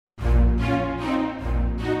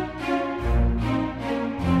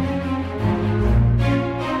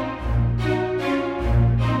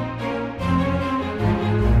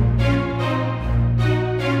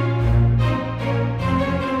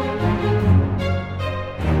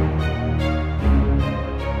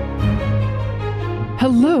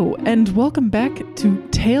Hello, and welcome back to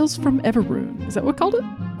Tales from Everune. Is that what we called it?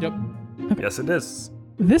 Yep. Okay. Yes, it is.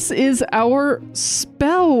 This is our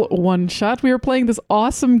spell one-shot. We are playing this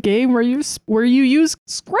awesome game where you use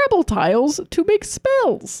Scrabble tiles to make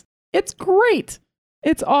spells. It's great.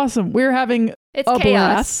 It's awesome. We're having It's a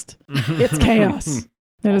chaos. blast. It's chaos.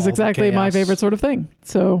 That is All the exactly my chaos. favorite sort of thing.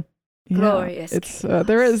 So, yeah, Glorious it's chaos.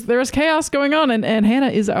 there is chaos going on, and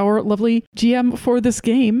Hannah is our lovely GM for this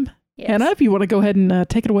game. Yes. Hannah, if you want to go ahead and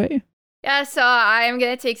take it away. Yeah, so I'm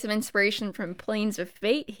going to take some inspiration from Planes of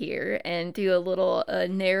Fate here and do a little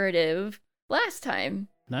narrative last time.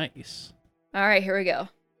 Nice. All right, here we go.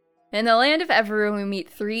 In the land of Everune, we meet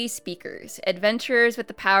 3 speakers, adventurers with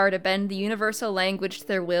the power to bend the universal language to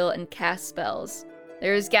their will and cast spells.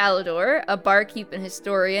 There is Galador, a barkeep and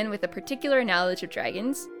historian with a particular knowledge of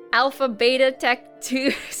dragons. Alpha Beta Tech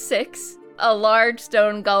 26, a large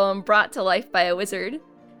stone golem brought to life by a wizard.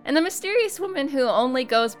 And the mysterious woman who only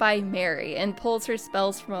goes by Mary and pulls her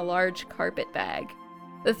spells from a large carpet bag.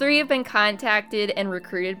 The 3 have been contacted and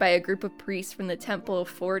recruited by a group of priests from the Temple of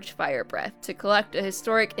Forged Fire Breath to collect a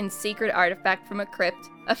historic and sacred artifact from a crypt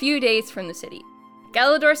a few days from the city.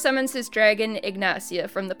 Galador summons his dragon Ignacia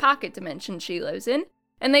from the pocket dimension she lives in,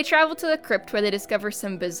 and they travel to the crypt where they discover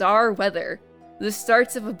some bizarre weather, the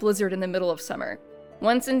starts of a blizzard in the middle of summer.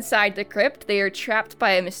 Once inside the crypt, they are trapped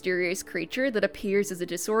by a mysterious creature that appears as a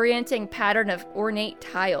disorienting pattern of ornate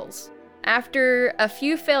tiles. After a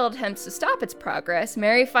few failed attempts to stop its progress,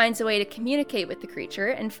 Mary finds a way to communicate with the creature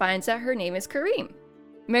and finds out her name is Kareem.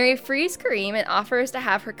 Mary frees Kareem and offers to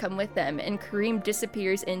have her come with them, and Kareem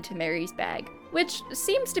disappears into Mary's bag, which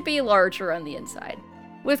seems to be larger on the inside.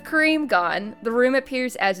 With Kareem gone, the room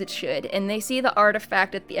appears as it should, and they see the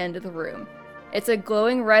artifact at the end of the room. It's a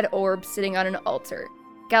glowing red orb sitting on an altar.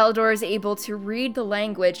 Galador is able to read the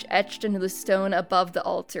language etched into the stone above the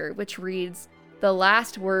altar, which reads, "The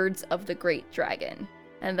last words of the great dragon."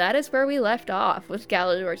 And that is where we left off, with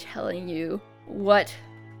Galador telling you what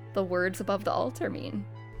the words above the altar mean.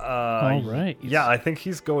 All right. Yeah, I think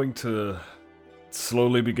he's going to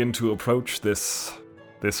slowly begin to approach this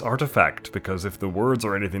artifact, because if the words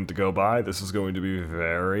are anything to go by, this is going to be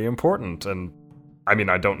very important. And I mean,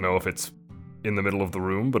 I don't know if it's in the middle of the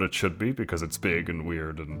room, but it should be, because it's big and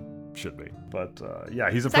weird and should be. But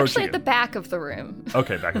yeah, he's It's approaching actually it. at the back of the room.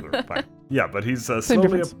 Okay, back of the room, fine. Yeah, but he's slowly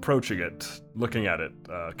difference. approaching it, looking at it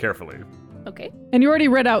carefully. Okay. And you already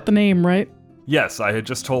read out the name, right? Yes, I had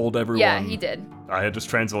just told everyone. Yeah, he did. I had just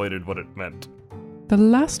translated what it meant. The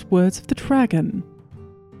last words of the dragon.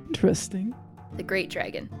 Interesting. The great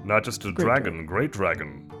dragon. Not just a Great dragon, great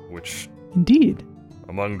dragon, which Indeed.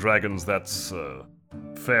 among dragons, that's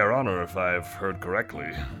fair honor if I've heard correctly.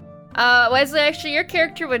 Wesley, actually, your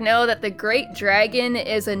character would know that the Great Dragon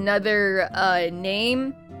is another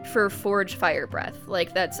name for Forged Fire Breath.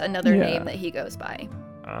 Like, that's another Yeah. name that he goes by.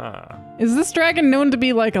 Ah. Is this dragon known to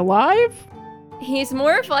be, like, alive? He's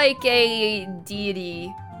more of like a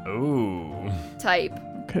deity Ooh. type.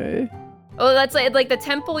 Okay. Oh, that's like the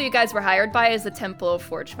temple you guys were hired by is the Temple of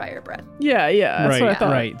Forged Fire Breath. Yeah, that's what I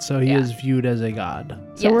thought. Right. So he Yeah. is viewed as a god.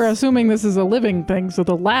 So we're Yes. assuming this is a living thing, so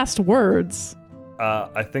the last words.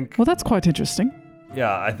 I think, Well, that's quite interesting.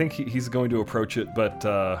 yeah, I think he's going to approach it,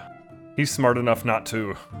 but he's smart enough not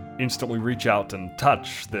to instantly reach out and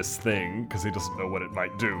touch this thing, because he doesn't know what it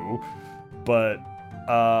might do. But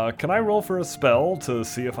can I roll for a spell to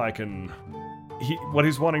see if I can... What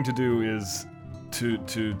he's wanting to do is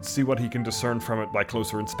to see what he can discern from it by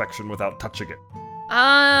closer inspection without touching it.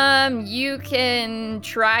 You can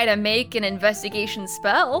try to make an investigation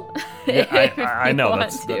spell. Yeah, if I you know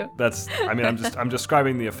want to. that's. I mean, I'm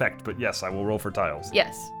describing the effect, but yes, I will roll for tiles.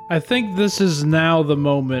 Yes. I think this is now the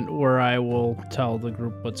moment where I will tell the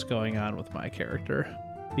group what's going on with my character.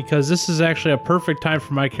 Because this is actually a perfect time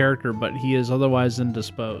for my character, but he is otherwise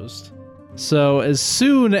indisposed. So as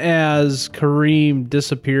soon as Kareem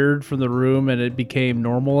disappeared from the room and it became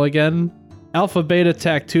normal again, Alpha Beta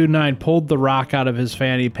Tech 29 pulled the rock out of his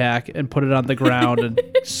fanny pack and put it on the ground and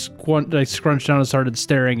scrunched down and started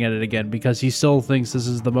staring at it again, because he still thinks this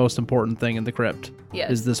is the most important thing in the crypt. Yes.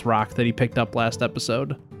 Is this rock that he picked up last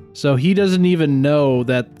episode. So he doesn't even know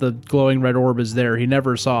that the glowing red orb is there. He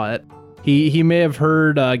never saw it. He may have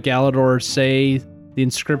heard Galador say the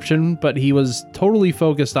inscription, but he was totally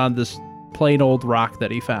focused on this plain old rock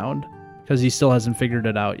that he found, because he still hasn't figured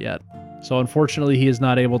it out yet. So unfortunately, he is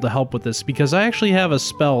not able to help with this, because I actually have a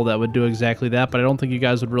spell that would do exactly that, but I don't think you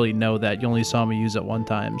guys would really know that. You only saw me use it one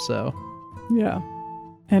time, so... Yeah.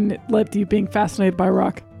 And it led to you being fascinated by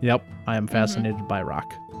rock. Yep, I am fascinated by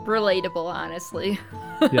rock. Relatable, honestly.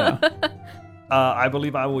 Yeah. I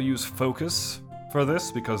believe I will use focus for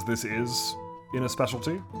this, because this is in a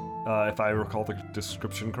specialty, if I recall the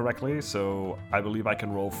description correctly. So I believe I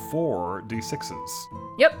can roll 4 d6s.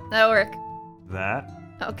 Yep, that'll work. That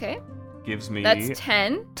Okay. gives me... That's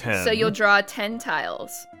 10. 10. So you'll draw 10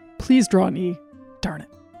 tiles. Please draw an E. Darn it.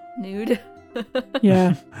 Nude.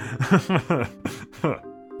 Yeah.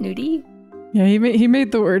 Nudie? Yeah, he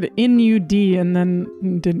made the word N-U-D and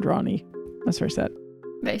then didn't draw an E. That's very sad.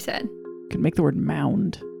 Very sad. Could make the word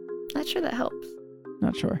mound. Not sure that helps.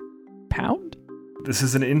 Not sure. Pound? This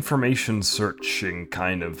is an information searching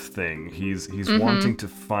kind of thing. He's wanting to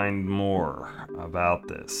find more about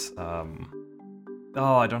this.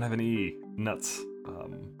 Oh, I don't have an E. Nuts.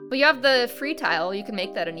 But you have the free tile. You can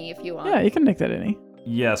make that an E if you want. Yeah, you can make that an E.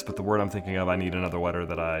 Yes, but the word I'm thinking of, I need another letter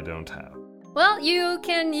that I don't have. Well, you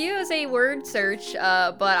can use a word search,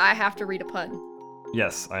 but I have to read a pun.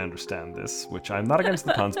 Yes, I understand this, which I'm not against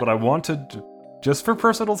the puns, but I wanted, just for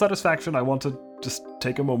personal satisfaction, I want to just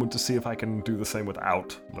take a moment to see if I can do the same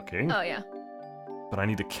without looking. Oh, yeah. But I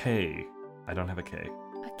need a K. I don't have a K.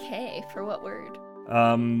 A K for what word?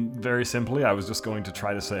 Very simply, I was just going to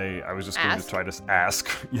try to ask.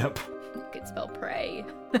 Yep. You could spell pray.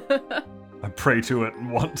 I pray to it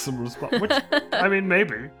and want some response, which, I mean,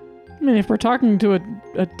 maybe. I mean, if we're talking to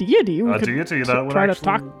a deity, we A could deity, that would try actually... to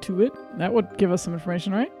talk to it. That would give us some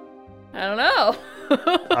information, right? I don't know.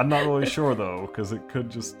 I'm not really sure, though, because it could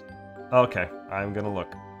just... Okay, I'm gonna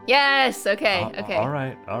look. Yes, okay, okay. All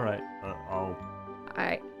right. Alright.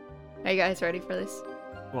 Are you guys ready for this?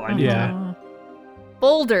 Well, I need Yeah.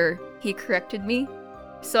 Boulder, he corrected me.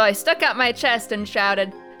 So I stuck out my chest and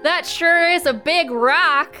shouted, "That sure is a big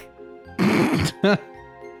rock!"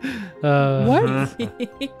 What?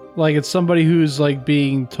 Like it's somebody who's like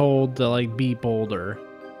being told to like be bolder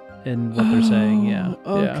in what they're saying. Yeah.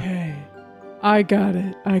 Okay. I got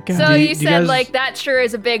it. So Do you you said, guys- like, that sure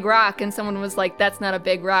is a big rock, and someone was like, that's not a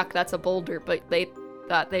big rock, that's a boulder, but they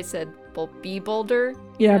thought they said be boulder?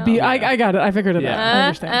 Yeah, No. I got it. I figured it Yeah. out. I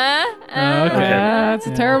understand. Okay. That's a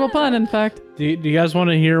Yeah. terrible pun, in fact. Do you guys want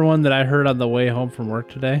to hear one that I heard on the way home from work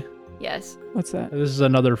today? Yes. What's that? This is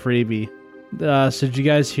another freebie. So did you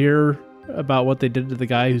guys hear about what they did to the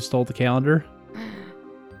guy who stole the calendar?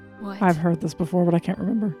 What? I've heard this before, but I can't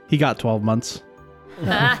remember. He got 12 months.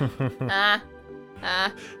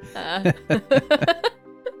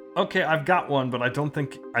 Okay, I've got one, but I don't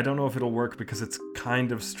know if it'll work because it's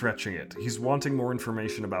kind of stretching it. He's wanting more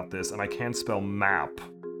information about this, and I can't spell map.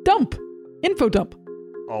 Dump. Info dump.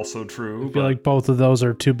 Also true. I feel like both of those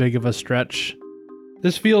are too big of a stretch.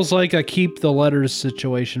 This feels like a keep the letters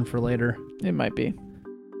situation for later. It might be.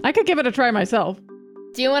 I could give it a try myself.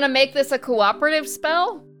 Do you want to make this a cooperative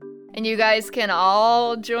spell? And you guys can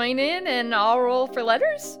all join in and all roll for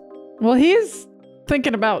letters? Well, he's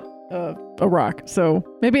thinking about a rock, so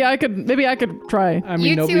maybe I could try. I mean,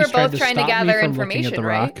 You two nobody's are tried both to trying to stop me gather from looking at information, the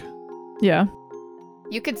right? rock. Yeah.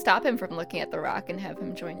 You could stop him from looking at the rock and have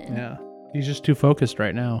him join in. Yeah, he's just too focused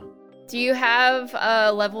right now. Do you have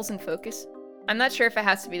levels in focus? I'm not sure if it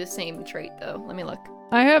has to be the same trait, though. Let me look.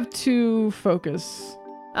 I have 2 focus.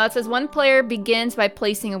 It says one player begins by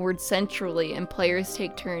placing a word centrally, and players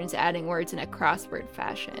take turns adding words in a crossword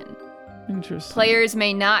fashion. Interesting. Players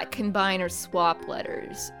may not combine or swap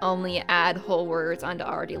letters, only add whole words onto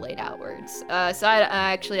already laid out words. So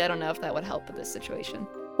I don't know if that would help with this situation.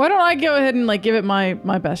 Why don't I go ahead and give it my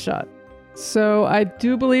best shot? So I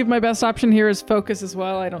do believe my best option here is focus as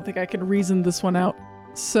well. I don't think I can reason this one out.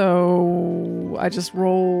 So I just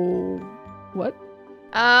roll what?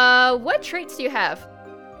 What traits do you have?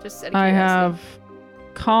 Just out of I curiosity. have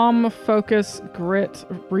calm, focus, grit,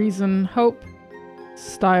 reason, hope,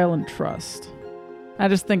 style, and trust. I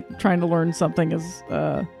just think trying to learn something is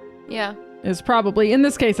probably, in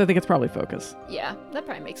this case, I think it's probably focus. Yeah, that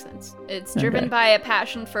probably makes sense. It's driven by a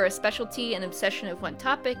passion for a specialty, an obsession of one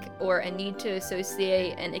topic, or a need to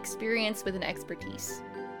associate an experience with an expertise.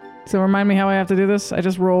 So remind me how I have to do this. I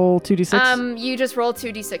just roll 2d6. You just roll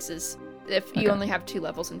 2d6s if you Okay. only have 2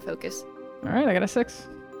 levels in focus. All right, I got a 6.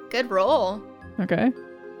 Good roll. Okay.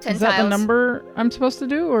 10 Is that tiles. the number I'm supposed to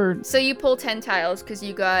do, or? So you pull 10 tiles because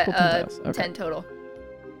you got Pull 10 tiles, okay. 10 total.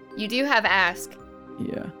 You do have ask.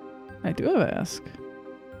 Yeah, I do have ask.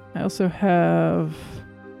 I also have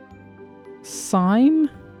sign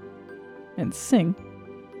and sing.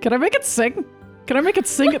 Can I make it sing? Can I make it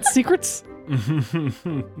sing its secrets?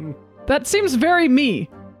 That seems very me.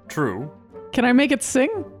 True. Can I make it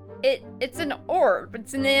sing? It's an orb.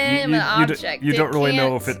 It's an inanimate object. You don't It really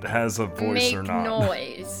know can't if it has a voice make or not.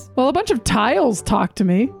 noise. Well, a bunch of tiles talk to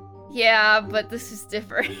me. Yeah, but this is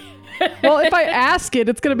different. Well, if I ask it,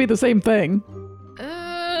 it's going to be the same thing.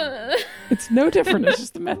 Uh, It's no different. It's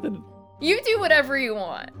just the method. You do whatever you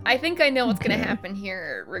want. I think I know what's Okay. gonna happen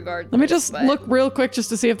here regardless. Let me just but- look real quick just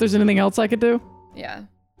to see if there's anything else I could do. Yeah.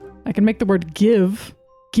 I can make the word give.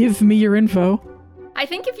 Give me your info. I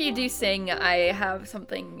think if you do sing, I have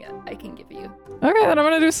something I can give you. Okay, then I'm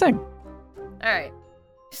gonna do sing. Alright.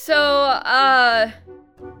 So,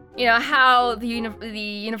 you know, how the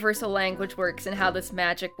universal language works and how this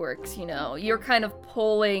magic works, you know, you're kind of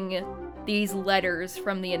pulling these letters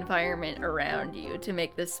from the environment around you to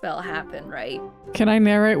make this spell happen, right? Can I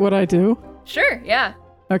narrate what I do? Sure, yeah.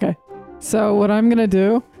 Okay. So what I'm gonna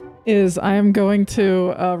do is I am going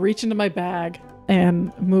to reach into my bag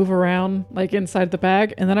and move around like inside the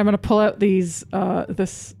bag, and then I'm gonna pull out this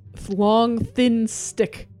long thin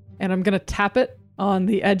stick, and I'm gonna tap it on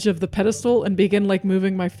the edge of the pedestal and begin like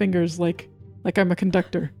moving my fingers like I'm a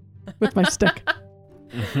conductor with my stick.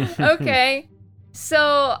 Okay.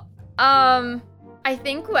 So, I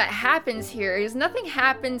think what happens here is nothing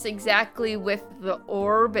happens exactly with the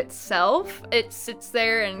orb itself. It sits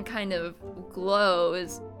there and kind of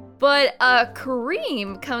glows. But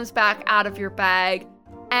Kareem comes back out of your bag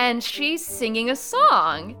and she's singing a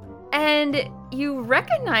song. And you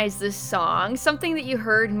recognize this song, something that you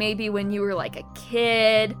heard maybe when you were like a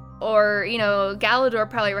kid, or, you know, Galador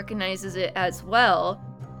probably recognizes it as well.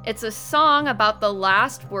 It's a song about the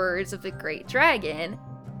last words of the Great Dragon.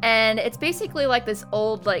 And it's basically like this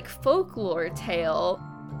old like folklore tale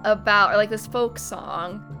about, or like this folk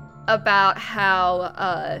song about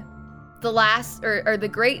how the last, or the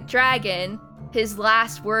Great Dragon, his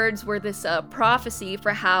last words were this prophecy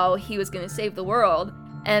for how he was going to save the world.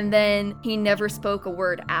 And then he never spoke a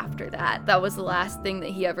word after that. That was the last thing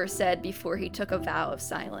that he ever said before he took a vow of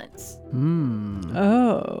silence.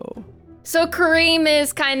 Oh. So Kareem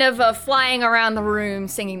is kind of flying around the room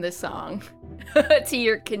singing this song to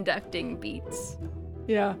your conducting beats.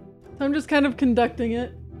 Yeah. So I'm just kind of conducting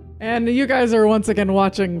it. And you guys are once again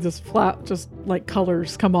watching just like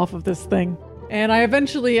colors come off of this thing. And I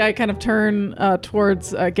kind of turn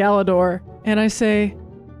towards Galador and I say,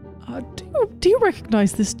 do you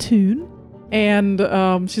recognize this tune?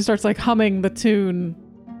 And she starts like humming the tune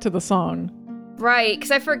to the song. Right,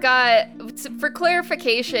 because I forgot, for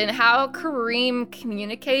clarification, how Kareem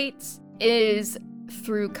communicates is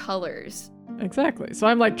through colors. Exactly. So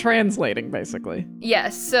I'm like translating basically.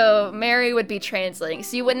 Yes, so Mary would be translating.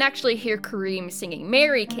 So you wouldn't actually hear Kareem singing.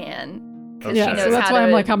 Mary can, because Yeah, she knows so that's how why to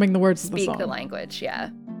I'm like humming the words of the speak song. the language, yeah.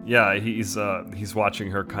 Yeah, he's watching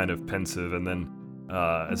her kind of pensive, and then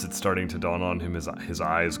as it's starting to dawn on him, his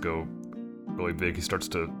eyes go really big. He starts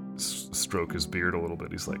to stroke his beard a little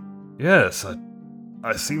bit. He's like, "Yes,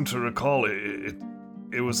 I seem to recall it.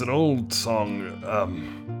 It was an old song.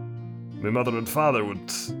 My mother and father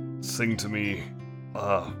would sing to me.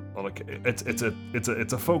 Like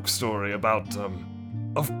it's a folk story about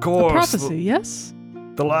of course A prophecy, yes?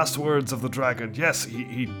 the last words of the dragon. Yes,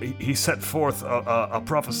 he set forth a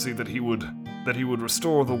prophecy that he would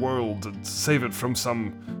restore the world and save it from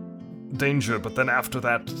some danger. But then after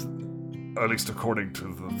that, at least according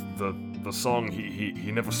to the song,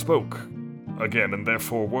 he never spoke again, and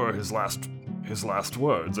therefore were his last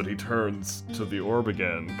words. And he turns to the orb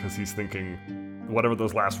again because he's thinking, whatever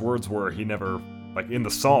those last words were, he never, like in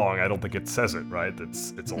the song, I don't think it says it, right?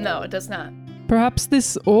 It's all. No, it does not. Perhaps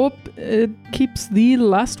this orb keeps the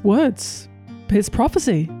last words. His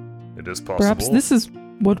prophecy. It is possible. Perhaps this is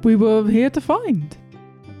what we were here to find.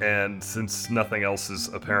 And since nothing else is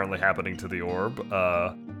apparently happening to the orb,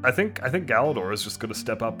 I think Galador is just going to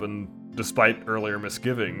step up, and despite earlier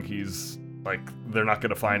misgiving, he's like, they're not going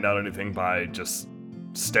to find out anything by just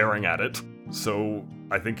staring at it. So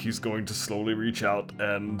I think he's going to slowly reach out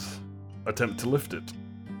and attempt to lift it.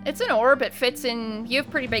 It's an orb, it fits in, you have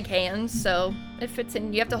pretty big hands, so it fits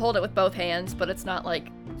in, you have to hold it with both hands, but it's not like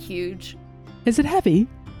huge. Is it heavy?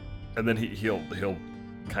 And then he'll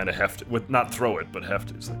kind of heft it, with not throw it, but heft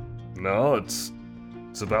it. He's like, no, it's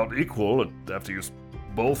about equal. I have to use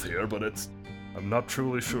both here, but I'm not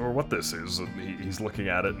truly sure what this is. And he's looking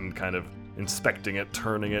at it and kind of inspecting it,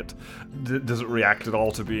 turning it. Does it react at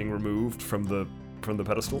all to being removed from the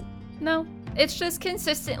pedestal? No, it's just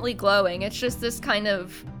consistently glowing. It's just this kind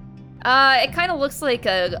of, it kind of looks like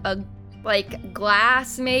a like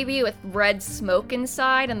glass maybe with red smoke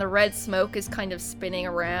inside, and the red smoke is kind of spinning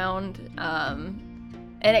around,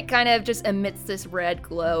 and it kind of just emits this red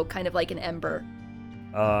glow, kind of like an ember.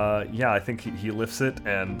 Yeah, I think he lifts it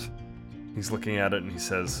and he's looking at it and he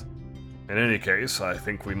says, in any case, I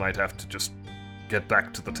think we might have to just get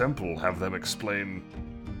back to the temple, have them explain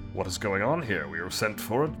what is going on here. We were sent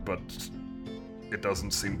for it, but it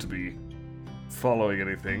doesn't seem to be following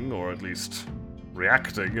anything, or at least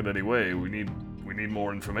reacting in any way. We need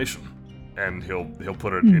more information. and he'll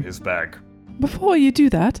put it in his bag. Before you do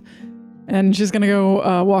that, and she's gonna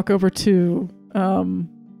go walk over to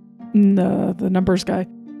the numbers guy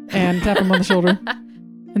and tap him on the shoulder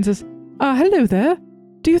and says, hello there.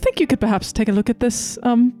 Do you think you could perhaps take a look at this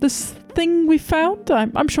this thing we found?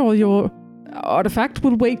 I'm sure your artifact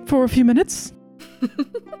will wait for a few minutes.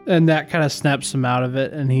 And that kind of snaps him out of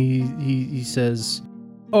it, and he says,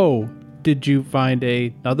 "Oh, did you find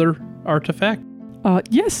another artifact?"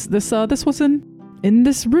 Yes, this was in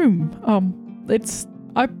this room.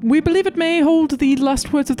 We believe it may hold the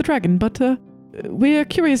last words of the dragon, but we're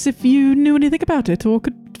curious if you knew anything about it or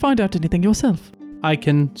could find out anything yourself. I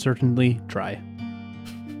can certainly try.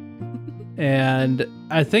 And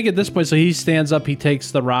I think at this point, so he stands up, he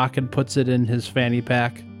takes the rock and puts it in his fanny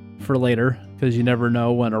pack for later, because you never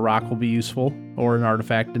know when a rock will be useful, or an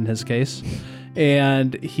artifact in his case.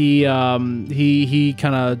 And he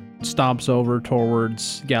kind of stomps over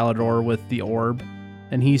towards Galador with the orb,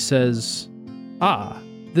 and he says,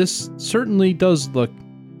 this certainly does look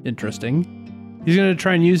interesting. He's going to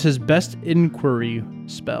try and use his best inquiry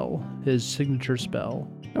spell, his signature spell.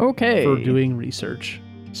 Okay. For doing research.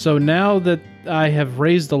 So now that I have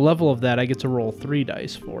raised the level of that, I get to roll 3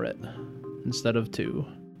 dice for it instead of 2.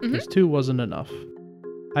 Because 2 wasn't enough.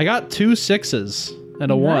 I got 2 6s and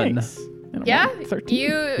a 1. And Yeah, 13.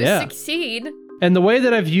 you succeed. And the way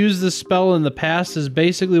that I've used this spell in the past is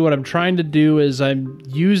basically what I'm trying to do is I'm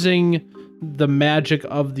using the magic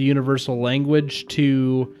of the universal language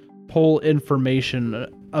to pull information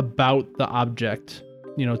about the object,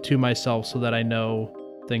 to myself so that I know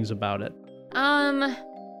things about it.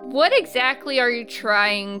 What exactly are you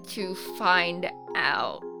trying to find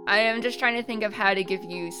out? I am just trying to think of how to give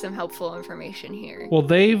you some helpful information here. Well,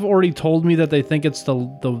 they've already told me that they think it's the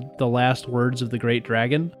last words of the Great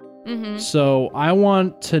Dragon. Mm-hmm. So I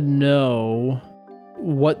want to know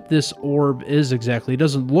what this orb is exactly. It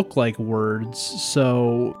doesn't look like words.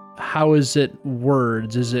 So how is it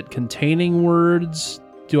words? Is it containing words?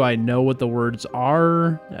 Do I know what the words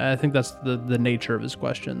are? I think that's the nature of his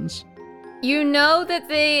questions. You know that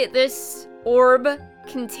this orb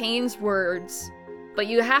contains words, but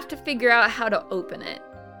you have to figure out how to open it.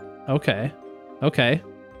 Okay.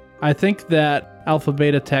 I think that Alpha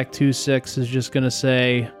Beta Tech 26 is just going to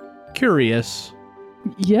say, curious.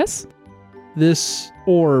 Yes? This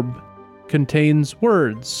orb contains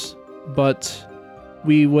words, but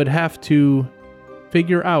we would have to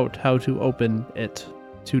figure out how to open it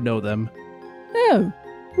to know them. Oh,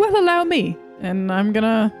 well, allow me, and I'm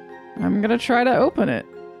gonna try to open it.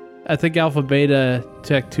 I think Alpha Beta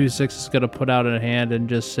Tech 26 is going to put out a hand and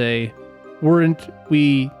just say, weren't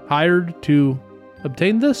we hired to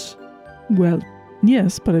obtain this? Well,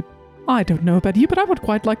 yes, but I don't know about you, but I would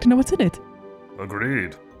quite like to know what's in it.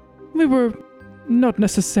 Agreed. We were not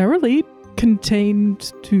necessarily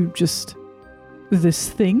contained to just this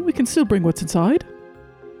thing. We can still bring what's inside.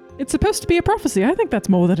 It's supposed to be a prophecy. I think that's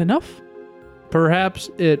more than enough.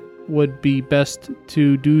 Perhaps it would be best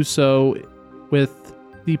to do so with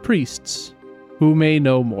the priests, who may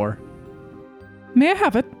know more. May I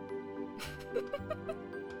have it?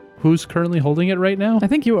 Who's currently holding it right now? I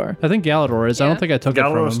think you are. I think Galador is. Yeah. I don't think I took it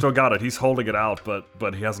from him. Galador still got it. He's holding it out,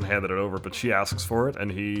 but he hasn't handed it over. But she asks for it,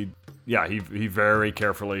 and he very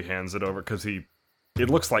carefully hands it over because it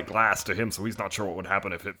looks like glass to him, so he's not sure what would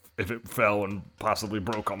happen if it fell and possibly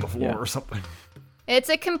broke on the floor or something. It's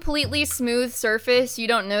a completely smooth surface. You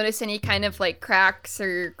don't notice any kind of cracks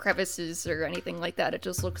or crevices or anything like that. It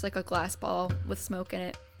just looks like a glass ball with smoke in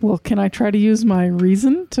it. Well, can I try to use my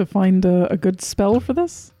reason to find a good spell for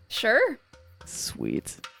this? Sure.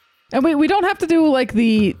 Sweet. And wait, we don't have to do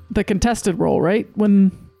the contested roll, right?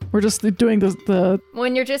 When we're just doing the...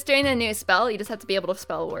 When you're just doing a new spell, you just have to be able to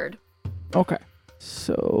spell a word. Okay.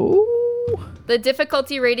 So... The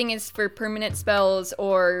difficulty rating is for permanent spells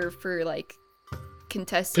or for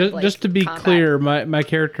contested just to be combat. clear, my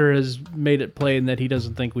character has made it plain that he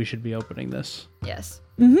doesn't think we should be opening this. Yes.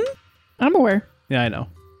 Mm-hmm. I'm aware. Yeah, I know.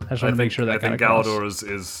 I just want to make sure that I think across. Galador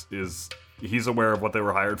is he's aware of what they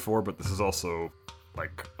were hired for, but this is also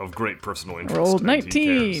of great personal interest. Rolled and he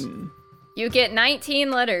cares. 19. You get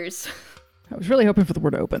 19 letters. I was really hoping for the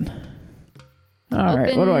word open. All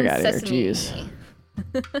right, what do I got sesame. here? Jeez.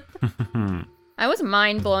 I was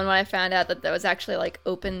mind blown when I found out that was actually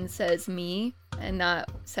open says me and not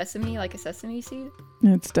sesame, like a sesame seed.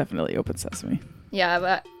 It's definitely open sesame. Yeah,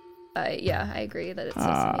 but I agree that it's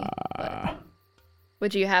sesame. But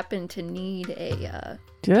would you happen to need a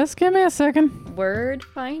Just give me a second. word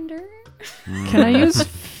finder? Can I use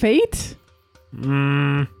fate?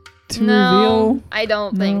 To No, reveal? I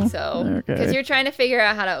don't No? think so. Okay. Because you're trying to figure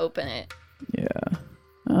out how to open it. Yeah.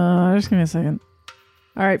 Just give me a second.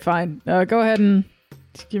 All right, fine. Go ahead and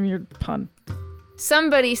give me your pun.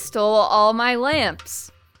 Somebody stole all my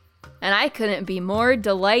lamps, and I couldn't be more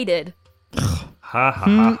delighted. Ha ha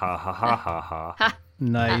ha ha ha ha ha ha. Ha.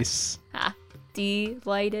 Nice. Ha.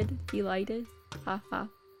 Delighted. Ha ha.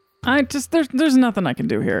 There's nothing I can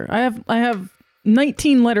do here. I have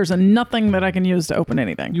 19 letters and nothing that I can use to open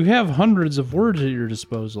anything. You have hundreds of words at your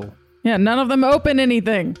disposal. Yeah, none of them open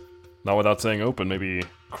anything. Not without saying open, maybe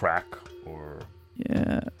crack or...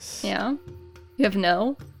 Yes. Yeah. You have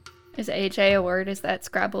no? Is AJ a word? Is that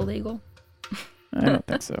Scrabble legal? I don't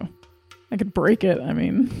think so. I could break it. I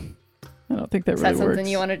mean, I don't think that Is really that works.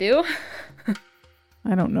 something you want to do?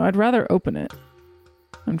 I don't know. I'd rather open it.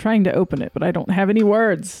 I'm trying to open it, but I don't have any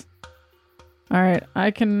words. All right. I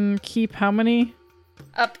can keep how many?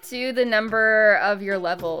 Up to the number of your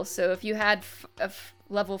level. So if you had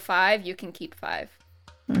level 5, you can keep 5.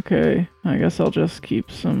 Okay. I guess I'll just keep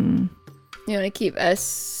some. You want to keep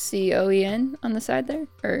SCOEN on the side there?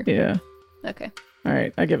 Or Yeah. okay. All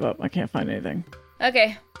right. I give up. I can't find anything.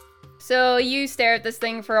 Okay. So you stare at this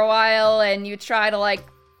thing for a while and you try to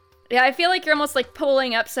I feel like you're almost like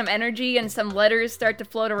pulling up some energy and some letters start to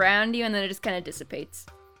float around you and then it just kind of dissipates.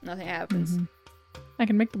 Nothing happens. Mm-hmm. I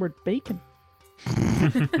can make the word bacon. Now You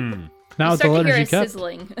with the start to letters hear you a kept.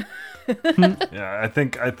 sizzling. Yeah, I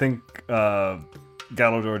think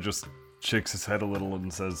Galador just shakes his head a little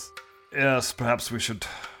and says, "Yes, perhaps we should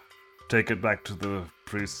take it back to the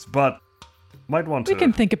priests, but might want We to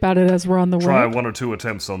can think about it as we're on the try way. 1 or 2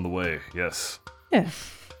 attempts on the way, yes." Yeah.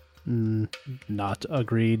 Not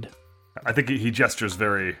agreed. I think he gestures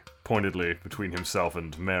very pointedly between himself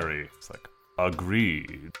and Mary. It's like,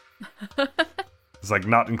 agreed. It's like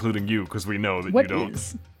not including you, because we know that What you don't.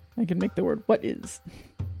 is? I can make the word what is.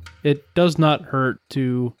 It does not hurt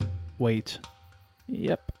to wait.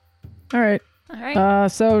 Yep. All right. All right.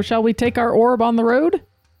 So shall we take our orb on the road?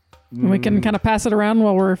 And we can kind of pass it around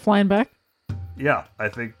while we're flying back? Yeah, I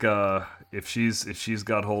think if she's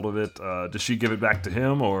got hold of it, does she give it back to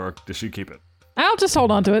him or does she keep it? I'll just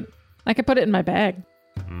hold on to it. I can put it in my bag.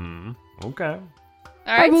 Okay.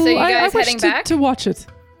 All right, so you I guys wish heading to, back? to watch it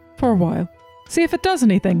for a while. See if it does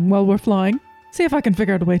anything while we're flying. See if I can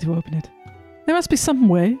figure out a way to open it. There must be some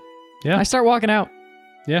way. Yeah. I start walking out.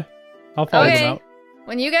 Yeah. I'll follow Okay. them out.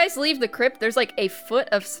 When you guys leave the crypt, there's like a foot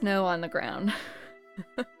of snow on the ground.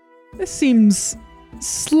 This seems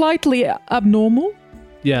slightly abnormal.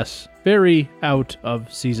 Yes. Very out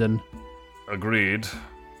of season. Agreed.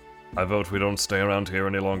 I vote we don't stay around here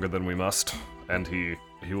any longer than we must, and he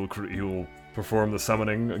will perform the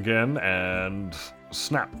summoning again, and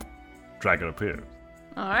snap, dragon appears.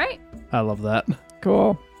 All right. I love that.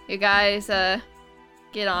 Cool. You guys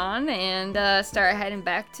get on and start heading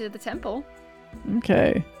back to the temple.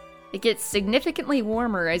 Okay. It gets significantly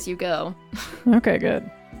warmer as you go. Okay, good.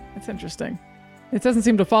 That's interesting. It doesn't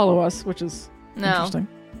seem to follow us, which is No, interesting.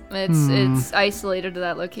 it's isolated to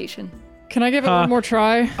that location. Can I give it one more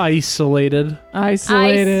try? Isolated.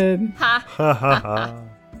 Isolated. Ha. Ha ha ha.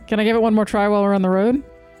 Can I give it one more try while we're on the road?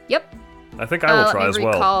 Yep. I think I will try let as me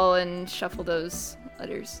well. recall and shuffle those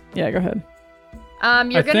letters. Yeah, go ahead.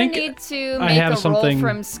 You're gonna think need to I make have a something-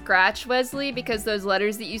 roll from scratch, Wesley, because those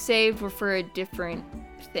letters that you saved were for a different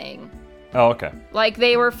thing. Oh, okay. Like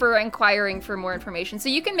they were for inquiring for more information. So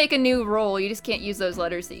you can make a new roll. You just can't use those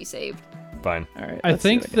letters that you saved. Fine. All right. I let's see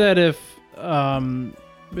think what I get. that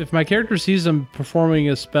if my character sees him performing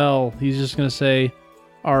a spell, he's just gonna say,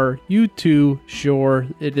 "Are you two sure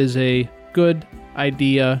it is a good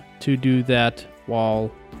idea to do that while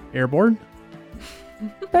airborne?"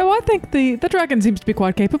 Oh, I think the dragon seems to be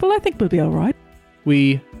quite capable. I think we'll be all right.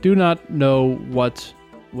 We do not know what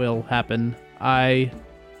will happen. I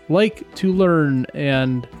like to learn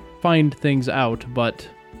and find things out, but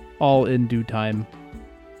all in due time.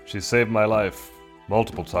 She saved my life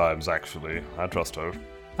multiple times, actually. I trust her.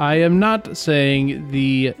 I am not saying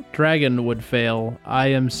the dragon would fail. I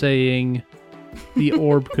am saying the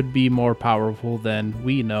orb could be more powerful than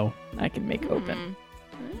we know. I can make open.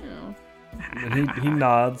 Oh. And he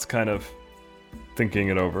nods, kind of thinking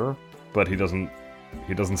it over, but he doesn't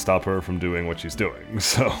stop her from doing what she's doing.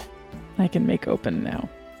 So, I can make open now.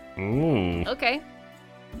 ooh. Okay.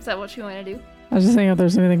 Is that what you want to do? I was just thinking if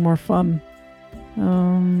there's anything more fun.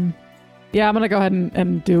 Yeah, I'm gonna go ahead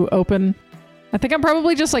and do open. I think I'm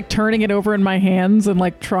probably just like turning it over in my hands and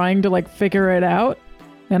like trying to like figure it out.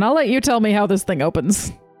 And I'll let you tell me how this thing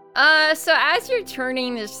opens. So as you're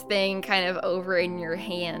turning this thing kind of over in your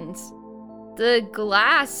hands, the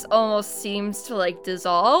glass almost seems to like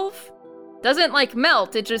dissolve. Doesn't like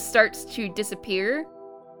melt, it just starts to disappear.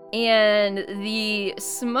 And the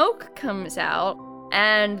smoke comes out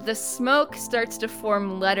and the smoke starts to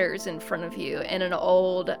form letters in front of you in an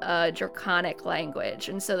old draconic language.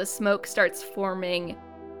 And so the smoke starts forming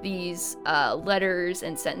these letters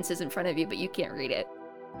and sentences in front of you, but you can't read it.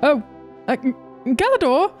 Oh,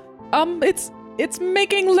 Galador, it's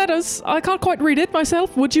making letters. I can't quite read it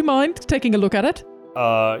myself. Would you mind taking a look at it?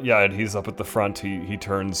 Yeah, and he's up at the front. He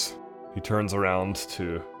turns around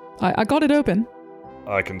to... I got it open.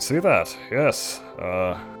 I can see that, yes.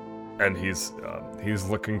 And he's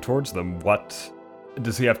looking towards them. What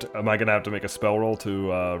does he have to? Am I gonna have to make a spell roll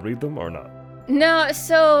to read them or not? No,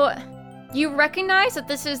 so you recognize that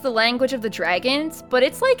this is the language of the dragons, but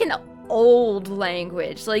it's like an old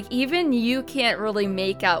language. Like even you can't really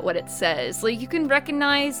make out what it says. Like you can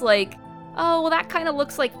recognize like, oh, well that kind of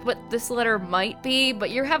looks like what this letter might be, but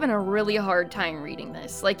you're having a really hard time reading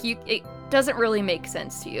this. Like it doesn't really make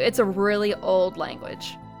sense to you. It's a really old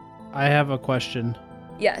language. I have a question.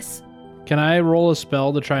 Yes. Can I roll a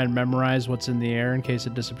spell to try and memorize what's in the air in case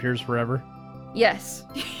it disappears forever? Yes.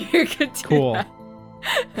 You could do Cool. that.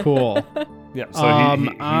 Cool. Yeah. So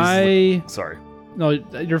he's sorry. No,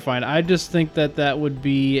 you're fine. I just think that would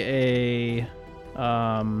be a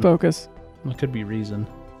Focus. It could be reason.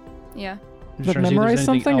 Yeah. I'm just But trying to see if there's memorize anything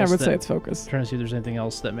something? I else would say that- it's focus. Trying to see if there's anything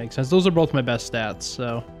else that makes sense. Those are both my best stats,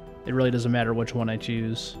 so it really doesn't matter which one I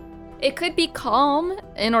choose. It could be calm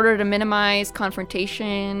in order to minimize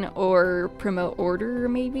confrontation or promote order,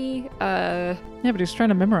 maybe. Yeah, but he's trying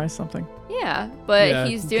to memorize something. Yeah, but Yeah,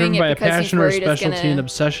 he's driven doing by it a because he's passion or a worried it's specialty, gonna... an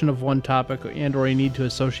obsession of one topic, and/or a need to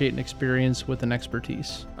associate an experience with an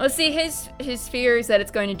expertise. Well, see, his fear is that it's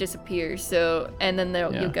going to disappear, so... And then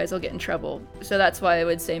Yeah. you guys will get in trouble. So that's why I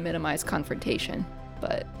would say minimize confrontation.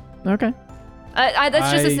 But... Okay.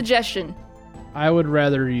 that's just a suggestion. I would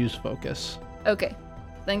rather use focus. Okay.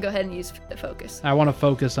 Then go ahead and use the focus. I want to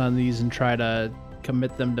focus on these and try to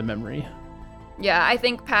commit them to memory. Yeah, I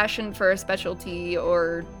think passion for a specialty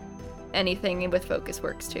or anything with focus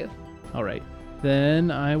works too. All right.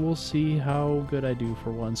 Then I will see how good I do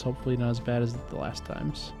for once. Hopefully not as bad as the last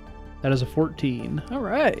times. That is a 14. All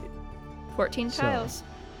right. 14 So- tiles.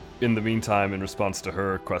 In the meantime, in response to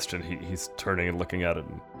her question, he's turning and looking at it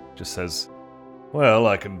and just says, "Well,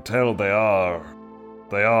 I can tell they are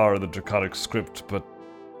the Draconic script, but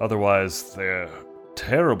otherwise they're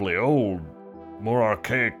terribly old, more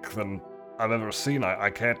archaic than I've ever seen. I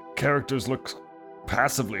can't. Characters look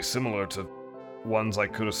passively similar to ones I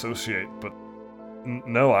could associate, but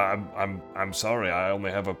no, I'm sorry. I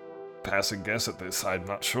only have a passing guess at this. I'm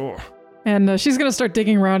not sure." And she's gonna start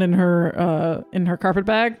digging around in her carpet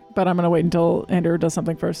bag, but I'm gonna wait until Andrew does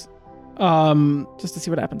something first, just to see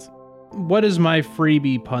what happens. What is my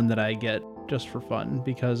freebie pun that I get just for fun?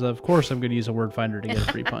 Because of course I'm going to use a word finder to get a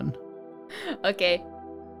free pun. Okay.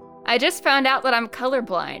 I just found out that I'm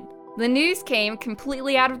colorblind. The news came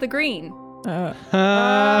completely out of the green. That's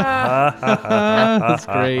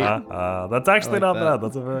great. That's actually like not that. bad.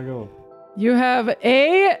 That's a very good one. You have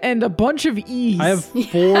A and a bunch of E's. I have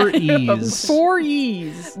 4 E's. 4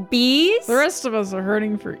 E's. Bees? The rest of us are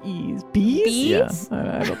hurting for E's. Bees? Bees?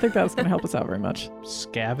 Yeah. I don't think that's going to help us out very much.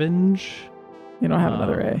 Scavenge. You don't have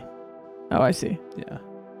another A. Oh, I see. Yeah.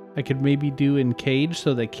 I could maybe do encage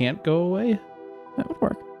so they can't go away. That would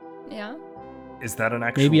work. Yeah. Is that an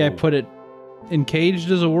actual... Maybe I put it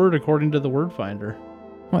encaged as a word according to the word finder.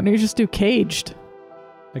 Why don't you just do caged?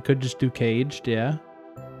 I could just do caged, yeah.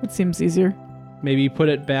 It seems easier. Maybe put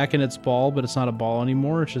it back in its ball, but it's not a ball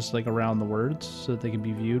anymore. It's just like around the words so that they can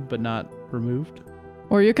be viewed but not removed.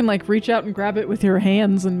 Or you can like reach out and grab it with your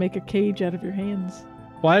hands and make a cage out of your hands.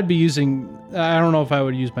 Well, I'd be using... I don't know if I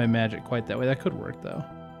would use my magic quite that way. That could work, though.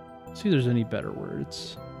 See if there's any better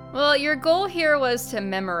words. Well, your goal here was to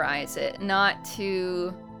memorize it, not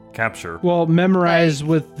to... Capture. Well, memorize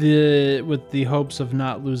with the hopes of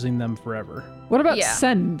not losing them forever. What about Yeah.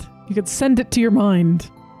 send? You could send it to your mind.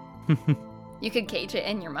 You could cage it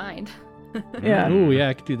in your mind. Yeah. Ooh, yeah,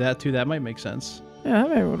 I could do that, too. That might make sense. Yeah, that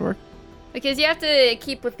maybe would work. Because you have to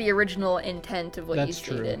keep with the original intent of what That's you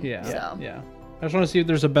true. stated. Yeah, So. yeah. I just want to see if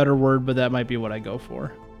there's a better word, but that might be what I go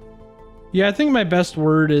for. Yeah, I think my best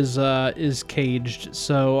word is caged.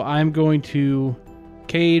 So I'm going to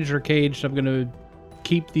caged. I'm going to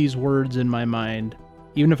keep these words in my mind.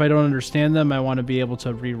 Even if I don't understand them, I want to be able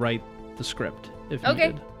to rewrite the script if Okay.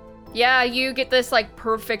 needed. Yeah, you get this like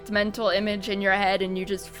perfect mental image in your head and you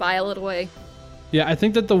just file it away. Yeah, I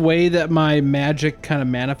think that the way that my magic kind of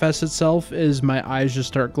manifests itself is my eyes just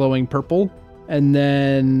start glowing purple, and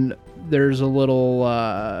then there's a little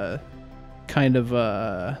kind of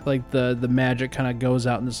like the magic kind of goes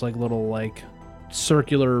out in this like little like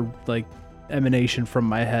circular like emanation from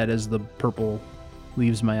my head as the purple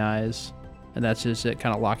leaves my eyes. And that's just it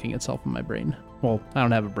kind of locking itself in my brain. Well, I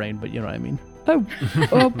don't have a brain, but you know what I mean.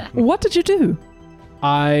 Oh, what did you do?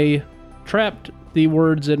 I trapped the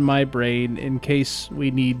words in my brain in case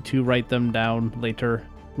we need to write them down later.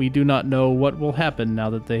 We do not know what will happen now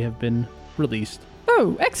that they have been released.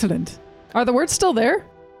 Oh, excellent. Are the words still there?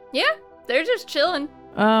 Yeah, they're just chilling.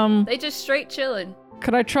 They just straight chilling.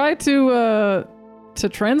 Could I try to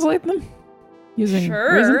translate them? Using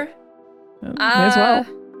Sure. reason? May as well.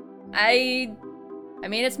 I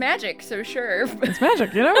mean, it's magic, so sure. It's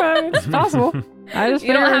magic, you know? I mean, it's possible. I just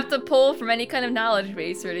You don't figured- have to pull from any kind of knowledge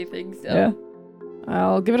base or anything, so. Yeah.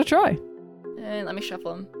 I'll give it a try. And let me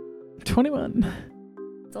shuffle them. 21.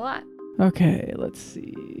 It's a lot. Okay, let's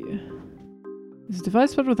see. Is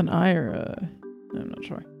device spelled with an I or a... I'm not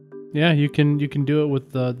sure. Yeah, you can do it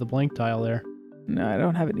with the blank tile there. No, I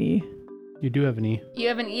don't have an E. You do have an E. You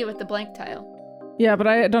have an E with the blank tile. Yeah, but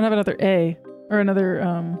I don't have another A. Or another,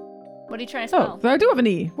 What are you trying to spell? Oh, I do have an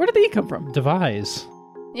E. Where did the E come from? Devise.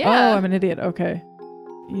 Yeah. Oh, I'm an idiot. Okay.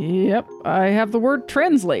 Yep, I have the word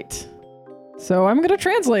translate. So I'm gonna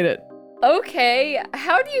translate it. Okay,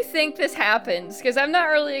 how do you think this happens? Because I'm not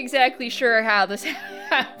really exactly sure how this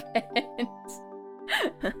happens.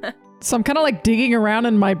 So I'm kind of like digging around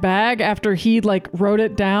in my bag after he like wrote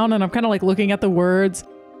it down, and I'm kind of like looking at the words,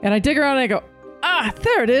 and I dig around and I go,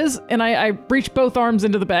 there it is. And I reach both arms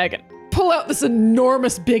into the bag and pull out this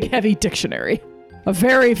enormous, big, heavy dictionary. A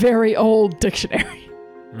very, very old dictionary.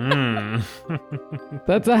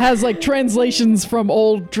 That has like translations from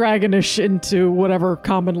old Dragonish into whatever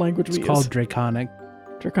common language we It's use. called Draconic.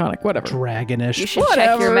 Draconic, whatever. Dragonish. You should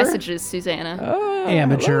check your Whatever. messages, Susanna. Oh,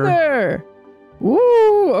 Amateur. hello there.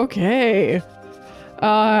 Woo, okay.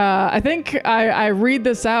 I think I read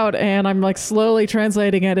this out and I'm like slowly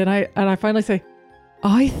translating it, and I finally say,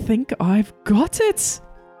 I think I've got it.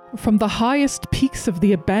 From the highest peaks of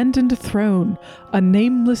the abandoned throne, a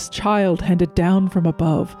nameless child handed down from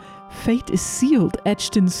above. Fate is sealed,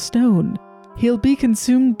 etched in stone. He'll be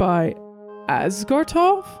consumed by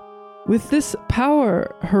Asgartov? With this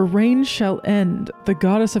power, her reign shall end. The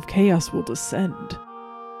goddess of chaos will descend.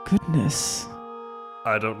 Goodness.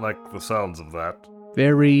 I don't like the sounds of that.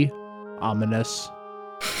 Very ominous.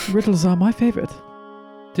 Riddles are my favorite.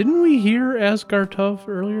 Didn't we hear Asgartov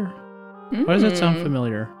earlier? Why does that sound Hmm.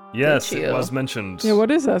 familiar? Yes, Did it you? was mentioned. Yeah,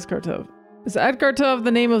 what is Asgartov? Is Asgartov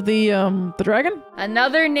the name of the dragon?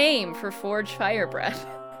 Another name for Forge Fire Breath.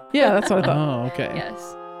 Yeah, that's what I thought. Oh, okay.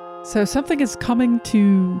 Yes. So something is coming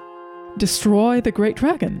to destroy the great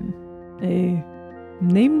dragon. A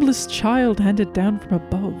nameless child handed down from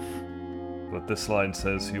above. But this line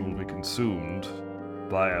says he will be consumed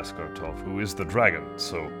by Asgartov, who is the dragon,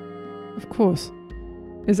 so... Of course.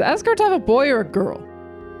 Is Asgartov a boy or a girl?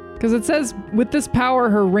 Because it says, with this power,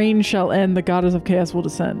 her reign shall end, the goddess of chaos will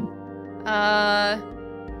descend.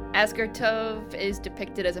 Asgartov is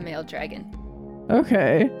depicted as a male dragon.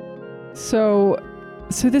 Okay. So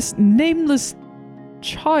this nameless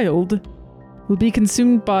child will be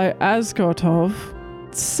consumed by Asgartov.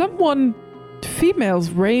 Someone,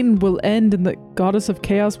 female's reign will end and the goddess of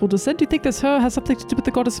chaos will descend. Do you think this her has something to do with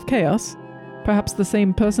the goddess of chaos? Perhaps the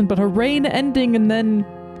same person, but her reign ending and then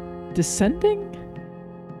descending?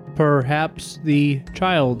 Perhaps the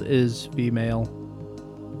child is female.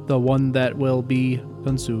 The one that will be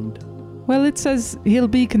consumed. Well, it says he'll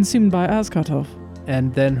be consumed by Asgartov.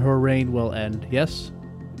 And then her reign will end, yes?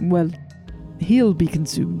 Well, he'll be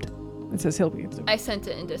consumed. It says he'll be consumed. I sent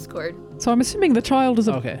it in Discord. So I'm assuming the child is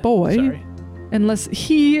a Okay. boy. Sorry. Unless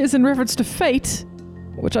he is in reference to fate,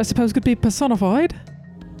 which I suppose could be personified.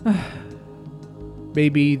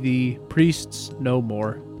 Maybe the priests know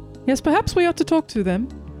more. Yes, perhaps we ought to talk to them.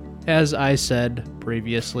 As I said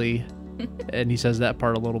previously, and he says that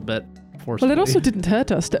part a little bit forcefully. Well, it also didn't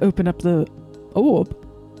hurt us to open up the orb.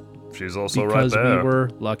 She's also because right there. we were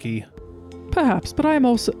lucky. Perhaps, but I am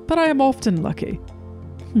often lucky.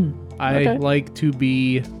 I Okay. like to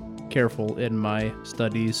be careful in my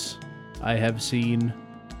studies. I have seen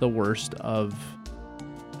the worst of...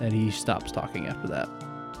 And he stops talking after that.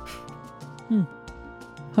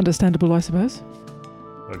 Understandable, I suppose.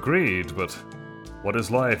 Agreed, but what is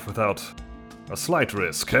life without a slight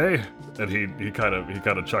risk, eh? And he kind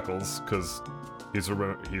of chuckles because he's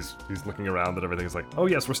looking around and everything's like, oh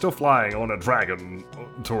yes, we're still flying on a dragon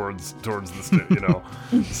towards this, you know.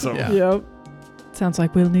 So Yeah. Yep. Sounds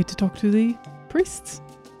like we'll need to talk to the priests.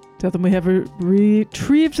 Tell them we have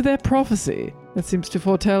retrieved their prophecy. That seems to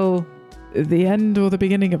foretell the end or the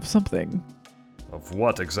beginning of something. of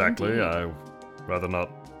what exactly, Indeed. I'd rather not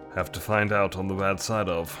have to find out on the bad side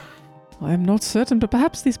of. I am not certain, but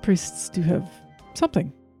perhaps these priests do have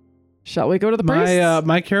something. Shall we go to the priests?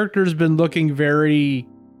 My character's been looking very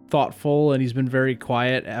thoughtful, and he's been very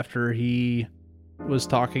quiet after he was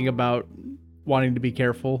talking about wanting to be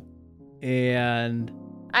careful. And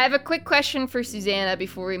I have a quick question for Susanna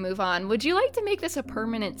before we move on. Would you like to make this a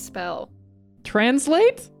permanent spell?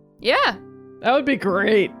 Translate? Yeah. That would be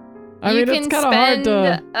great. I mean, it's kind of hard to... You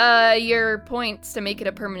can spend your points to make it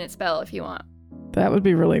a permanent spell if you want. That would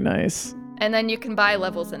be really nice. And then you can buy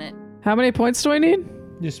levels in it. How many points do I need?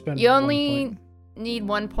 You only need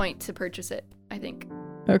 1 point to purchase it, I think.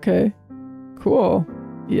 Okay. Cool.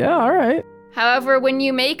 Yeah, all right. However, when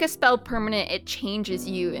you make a spell permanent, it changes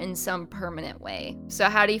you in some permanent way. So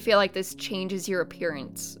how do you feel like this changes your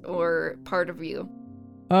appearance or part of you?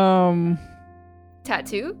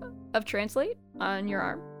 Tattoo of Translate on your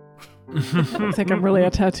arm? I don't think I'm really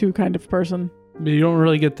a tattoo kind of person. You don't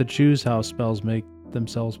really get to choose how spells make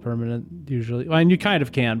themselves permanent, usually. Well, and you kind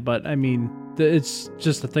of can, but I mean, it's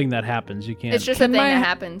just a thing that happens. You can't. It's just a thing that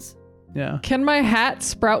happens. Yeah. Can my hat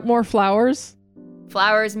sprout more flowers?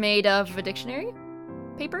 Flowers made of a dictionary?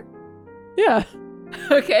 Paper? Yeah.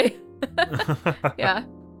 Okay. Yeah.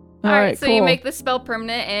 All right, so cool. you make the spell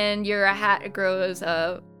permanent and your hat grows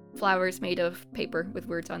flowers made of paper with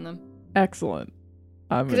words on them. Excellent.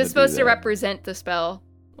 Because it's supposed to represent the spell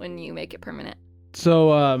when you make it permanent.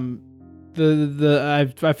 So,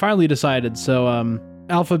 I finally decided. So,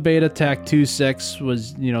 Alpha Beta Tac 26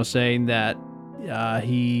 was, saying that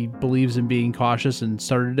he believes in being cautious and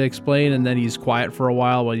started to explain, and then he's quiet for a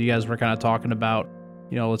while you guys were kind of talking about,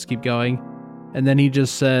 let's keep going. And then he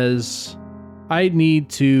just says, I need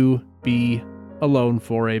to be alone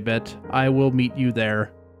for a bit. I will meet you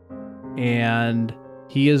there. And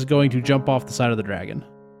he is going to jump off the side of the dragon.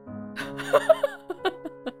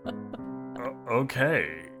 Okay.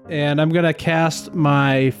 And I'm going to cast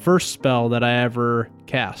my first spell that I ever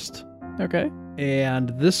cast. Okay. And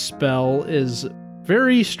this spell is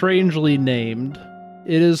very strangely named.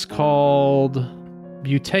 It is called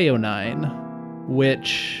Buteonine,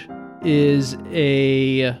 which is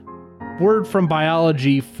a word from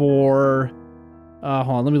biology for... hold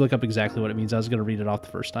on, let me look up exactly what it means. I was going to read it off the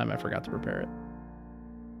first time. I forgot to prepare it.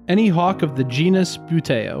 Any hawk of the genus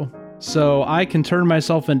Buteo. So I can turn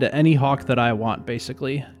myself into any hawk that I want,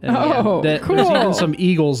 basically. And cool. There's even some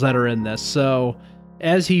eagles that are in this. So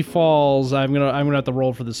as he falls, I'm gonna have to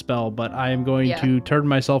roll for the spell, but I am going to turn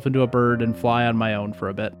myself into a bird and fly on my own for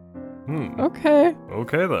a bit. Okay.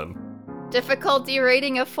 Okay then. Difficulty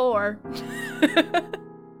rating of 4.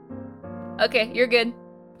 Okay, you're good.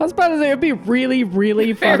 I was about to say it'd be really,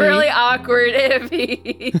 really funny. Really awkward if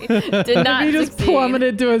he did not if he just succeed.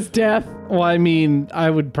 plummeted to his death. Well, I mean, I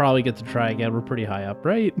would probably get to try again. We're pretty high up,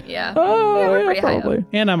 right? Yeah. Oh, Yeah, we're pretty high up. probably.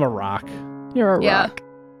 And I'm a rock. You're a Yeah. rock.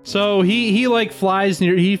 So he like flies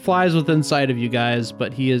near. He flies within sight of you guys,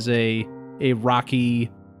 but he is a rocky.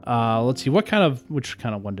 Let's see, which kind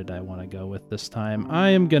of one did I want to go with this time? I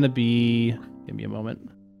am gonna be. Give me a moment.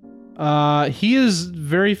 He is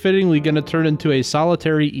very fittingly gonna turn into a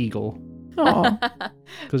solitary eagle Oh,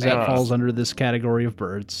 because Very that nice. falls under this category of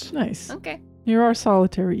birds. nice. Okay. You're our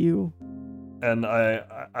solitary eagle. And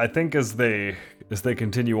I think as they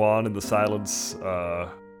continue on in the silence,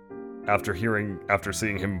 after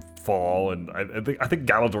seeing him fall, and I think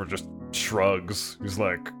Galador just shrugs. He's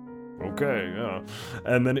like, okay, yeah,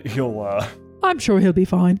 and then I'm sure he'll be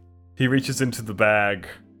fine. he reaches into the bag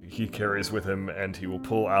he carries with him, and he will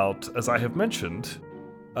pull out, as I have mentioned,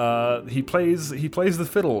 he plays the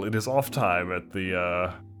fiddle in his off time at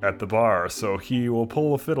the bar. So he will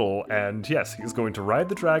pull a fiddle, and yes, he's going to ride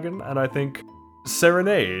the dragon, and I think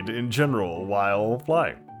serenade in general while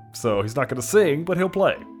flying. So he's not going to sing, but he'll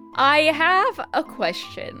play. I have a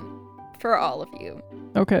question for all of you.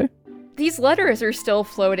 Okay. These letters are still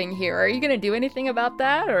floating here. Are you going to do anything about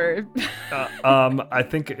that, or? I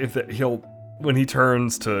think when he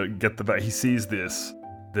turns to get the bag, he sees these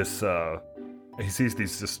just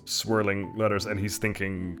swirling letters, and he's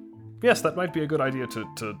thinking, yes, that might be a good idea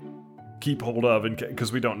to keep hold of,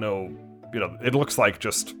 because we don't know, it looks like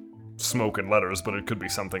just smoke and letters, but it could be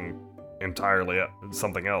something entirely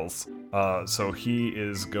something else. So he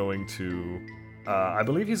is going to, I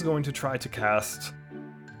believe he's going to try to cast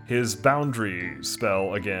his boundary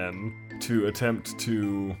spell again to attempt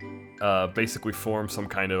to basically form some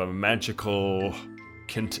kind of a magical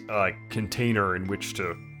container in which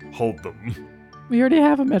to hold them. We already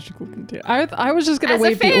have a magical container. I was just going As to a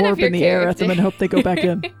wave the fan of orb your in the air at them and hope they go back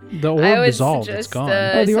in. The I orb would dissolved. It's suggest, gone.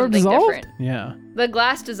 Oh, the orb something dissolved? different. Yeah. The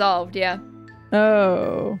glass dissolved, yeah.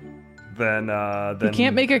 Oh. Then You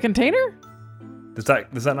can't make a container? Does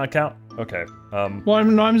that not count? Okay. Well,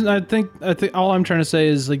 I think all I'm trying to say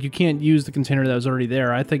is like you can't use the container that was already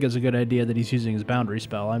there. I think it's a good idea that he's using his boundary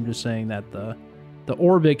spell. I'm just saying that the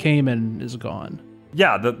orb it came in is gone.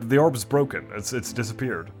 Yeah, the orb's broken. It's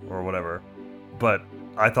disappeared or whatever. But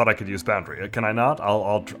I thought I could use boundary. Can I not?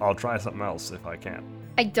 I'll try something else if I can.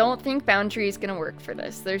 I don't think boundary is gonna work for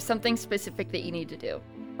this. There's something that you need to do.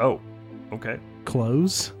 Oh, okay.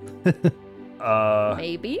 Close?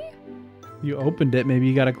 Maybe? You opened it. Maybe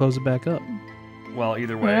you got to close it back up. Well,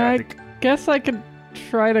 either way, Yeah, I I think guess I could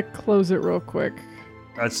try to close it real quick.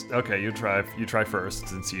 that's okay. You try first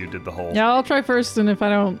since you did the whole. Yeah, I'll try first, and if I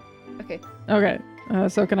don't... Okay. Okay.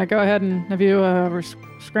 So can I go ahead and... Have you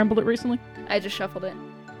scrambled it recently? I just shuffled it.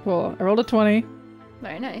 Cool. I rolled a 20.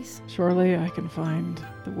 Very nice. Surely I can find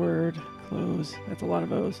the word close. That's a lot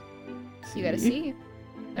of O's. You gotta see.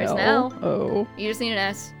 There's an L. Oh, You just need an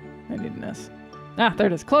S. I need an S. Ah, there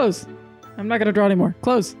it is. Close. I'm not gonna draw anymore.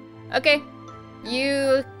 Close. Okay.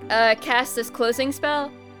 You cast this closing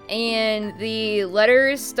spell, and the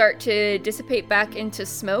letters start to dissipate back into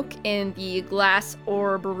smoke, and the glass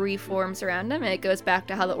orb reforms around them, and it goes back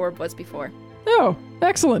to how the orb was before. Oh,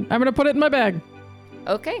 excellent. I'm gonna put it in my bag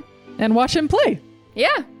Okay. and watch him play.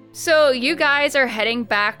 Yeah. So you guys are heading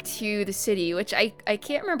back to the city, which I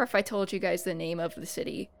can't remember if I told you guys the name of the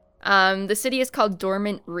city. The city is called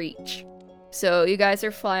Dormant Reach. So you guys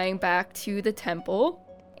are flying back to the temple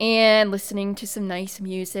and listening to some nice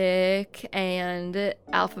music, and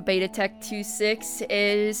Alpha Beta Tech 26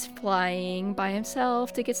 is flying by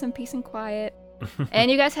himself to get some peace and quiet.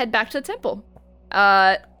 And you guys head back to the temple.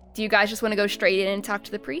 Do you guys just want to go straight in and talk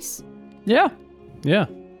to the priests? Yeah. Yeah.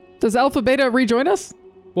 Does Alpha Beta rejoin us?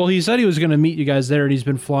 Well, he said he was going to meet you guys there, and he's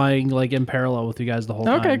been flying like in parallel with you guys the whole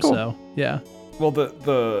time. Okay, cool. So, yeah.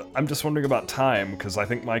 Well, I'm just wondering about time because I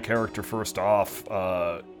think my character first off,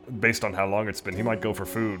 based on how long it's been, he might go for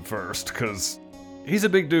food first because he's a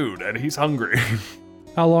big dude and he's hungry.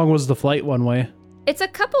 How long was the flight one way? It's a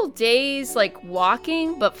couple days, like,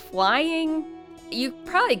 walking, but flying, you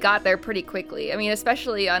probably got there pretty quickly. I mean,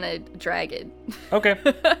 especially on a dragon. Okay,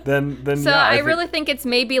 then So yeah. I really think it's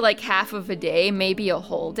maybe like half of a day, maybe a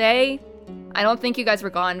whole day. I don't think you guys were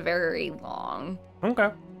gone very long. Okay.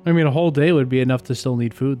 I mean, a whole day would be enough to still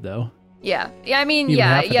need food, though. Yeah. I mean, Even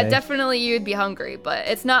yeah, half a day. definitely you'd be hungry, but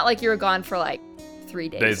it's not like you were gone for like 3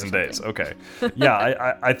 days. Days or and days. something. Okay.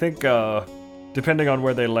 Yeah, I think depending on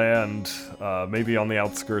where they land, maybe on the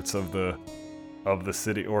outskirts of the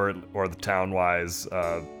city or the town wise,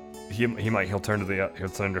 he'll turn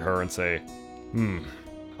to her and say,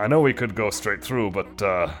 I know we could go straight through, but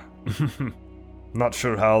not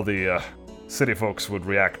sure how the city folks would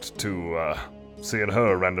react to seeing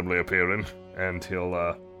her randomly appearing. And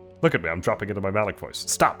he'll look at me. I'm dropping into my Malik voice.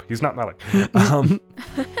 Stop. He's not Malik.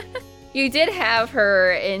 You did have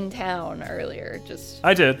her in town earlier. Just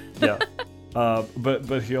I did. Yeah.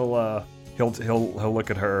 But he'll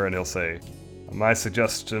look at her and he'll say, my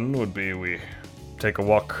suggestion would be we take a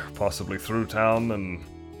walk possibly through town and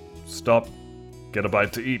stop, get a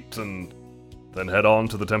bite to eat, and then head on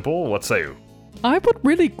to the temple. What say you? I would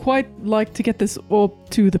really quite like to get this orb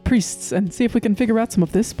to the priests and see if we can figure out some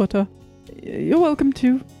of this, but you're welcome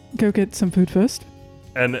to go get some food first.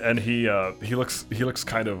 And he looks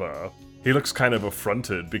kind of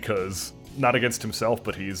affronted because not against himself,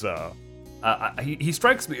 but he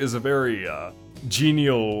strikes me as a very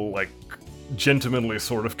genial, like, gentlemanly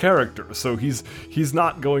sort of character. So he's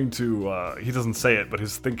not going to he doesn't say it, but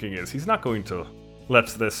his thinking is he's not going to let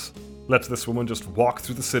this woman just walk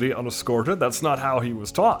through the city unescorted. That's not how he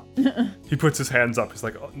was taught. He puts his hands up. He's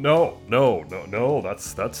like, oh, no.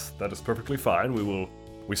 That is perfectly fine.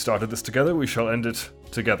 We started this together. We shall end it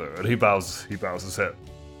together. And he bows his head.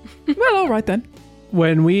 Well, all right then.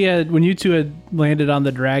 When you two had landed on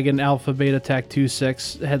the dragon, Alpha Beta Tech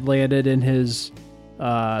 26 had landed in his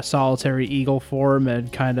solitary eagle form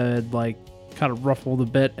and kind of ruffled a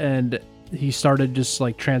bit, and he started just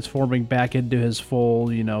like transforming back into his full,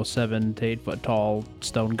 7 to 8 foot tall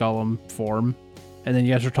stone golem form. And then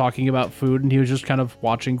you guys were talking about food, and he was just kind of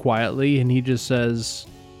watching quietly, and he just says,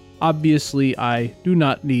 obviously I do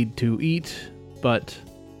not need to eat, but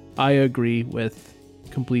I agree with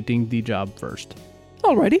completing the job first.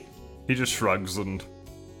 Alrighty. He just shrugs and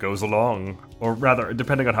goes along. Or rather,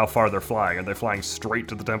 depending on how far they're flying. Are they flying straight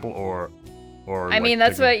to the temple or I mean,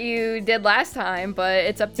 that's what you did last time, but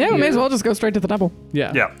it's up to you. Yeah, we may as well just go straight to the temple.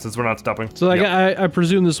 Yeah. Yeah, since we're not stopping. So Yep. I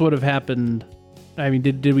presume this would have happened. I mean,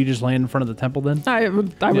 did we just land in front of the temple then? I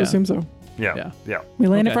would Yeah. assume so. Yeah. We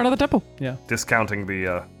land in Okay. front of the temple. Yeah. Discounting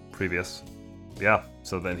the previous. Yeah.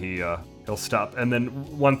 So then he'll stop, and then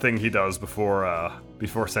one thing he does before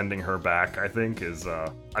before sending her back, I think, is I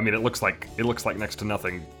mean, it looks like next to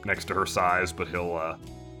nothing next to her size, but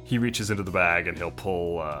he reaches into the bag and he'll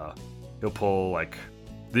pull like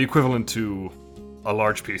the equivalent to a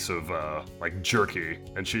large piece of like jerky,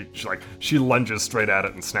 and she lunges straight at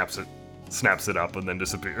it and snaps it up and then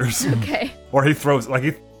disappears. Okay. Or he throws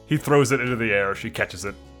it into the air, she catches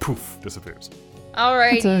it, poof, disappears.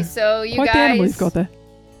 Alrighty, so you quite the animal you've guys got there.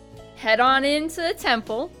 head on into the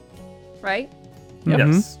temple, right?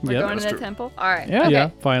 Yes. We're Yep. going to That's the true. temple? Alright. Yeah. Okay. Yeah,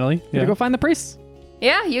 finally. Gotta Yeah. go find the priests.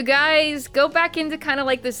 Yeah, you guys go back into kind of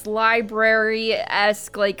like this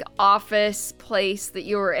library-esque like office place that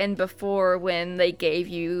you were in before when they gave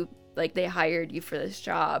you, like they hired you for this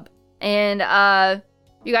job. And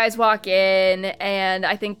you guys walk in, and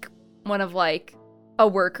I think one of like a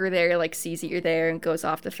worker there like sees that you're there and goes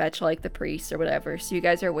off to fetch like the priest or whatever. So you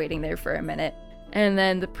guys are waiting there for a minute. And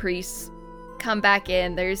then the priests come back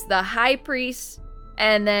in. There's the high priest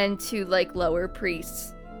and then 2 like lower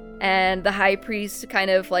priests. And the high priest kind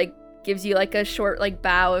of like gives you like a short like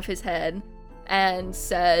bow of his head and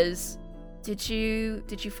says, Did you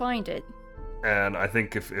find it? And I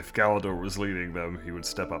think if Galador was leading them, he would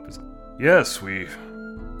step up and say, "Yes, we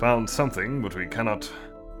found something, but we cannot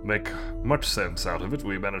make much sense out of it.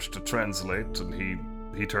 We managed to translate,"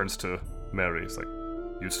 and he turns to Mary. He's like,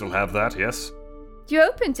 "You still have that, yes?" You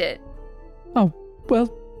opened it. Oh,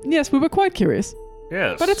 well, yes, we were quite curious.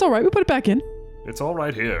 Yes. But it's alright, we put it back in. It's all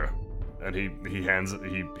right here. And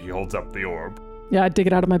he holds up the orb. Yeah, I dig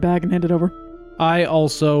it out of my bag and hand it over. I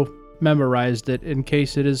also memorized it in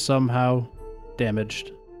case it is somehow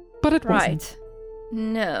damaged. But it wasn't. Right.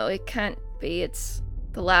 No, it can't be. It's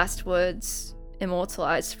the last words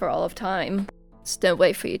immortalized for all of time. There's no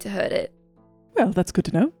way for you to hurt it. Well, that's good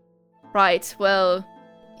to know. Right, well,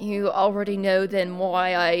 you already know then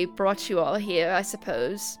why I brought you all here, I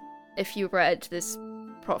suppose, if you read this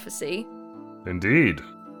prophecy. Indeed.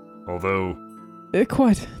 Although,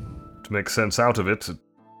 Quite. to make sense out of it,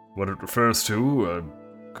 what it refers to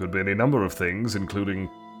could be any number of things, including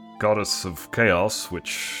Goddess of Chaos,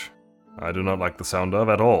 which I do not like the sound of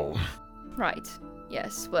at all. Right.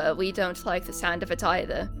 Yes, well, we don't like the sound of it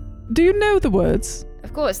either. Do you know the words?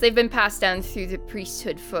 Of course, they've been passed down through the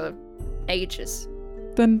priesthood for ages.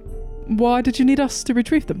 Then why did you need us to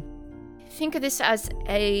retrieve them? Think of this as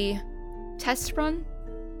a test run.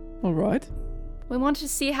 Alright. We wanted to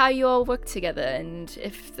see how you all work together and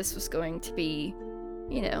if this was going to be,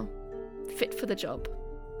 fit for the job.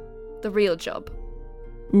 The real job.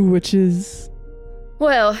 Which is...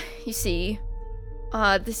 Well, you see,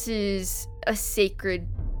 this is a sacred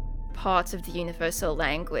part of the universal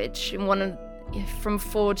language, and from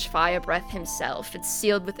Forge Firebreath himself. It's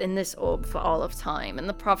sealed within this orb for all of time, and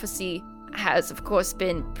the prophecy has, of course,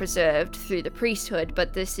 been preserved through the priesthood,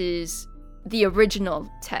 but this is the original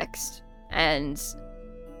text, and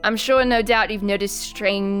I'm sure no doubt you've noticed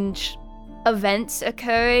strange events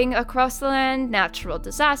occurring across the land, natural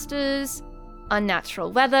disasters,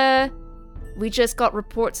 unnatural weather. We just got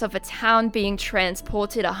reports of a town being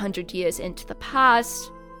transported 100 years into the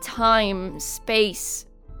past. Time, space,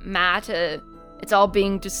 matter, it's all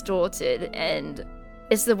being distorted, and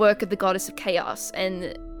it's the work of the Goddess of Chaos,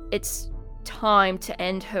 and it's time to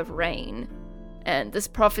end her reign. And this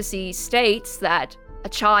prophecy states that a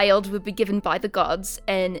child would be given by the gods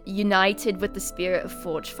and united with the spirit of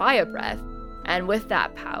Forge Firebreath, and with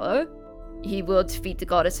that power, he will defeat the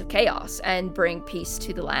Goddess of Chaos and bring peace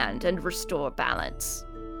to the land and restore balance.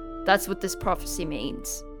 That's what this prophecy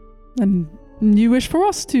means. And you wish for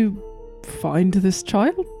us to find this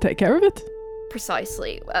child? Take care of it?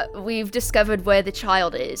 Precisely. We've discovered where the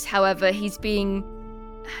child is. However, he's being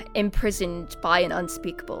imprisoned by an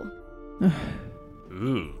unspeakable.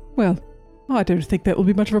 Ooh. Well, I don't think that will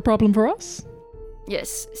be much of a problem for us.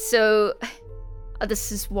 Yes, so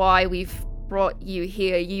this is why we've brought you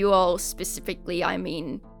here. You all specifically, I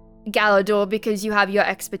mean Galador, because you have your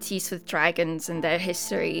expertise with dragons and their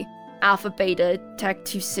history. Alpha Beta Tech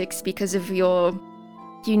 26 because of your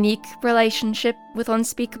unique relationship with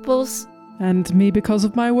unspeakables. And me because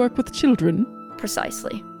of my work with children.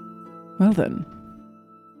 Precisely. Well then,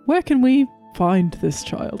 where can we find this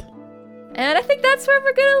child? And I think that's where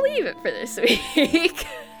we're gonna leave it for this week.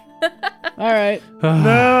 Alright.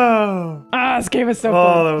 No! This game is so Oh,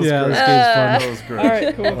 fun. that was Yeah, great. this game's fun. That was great.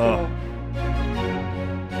 Alright, cool. Oh.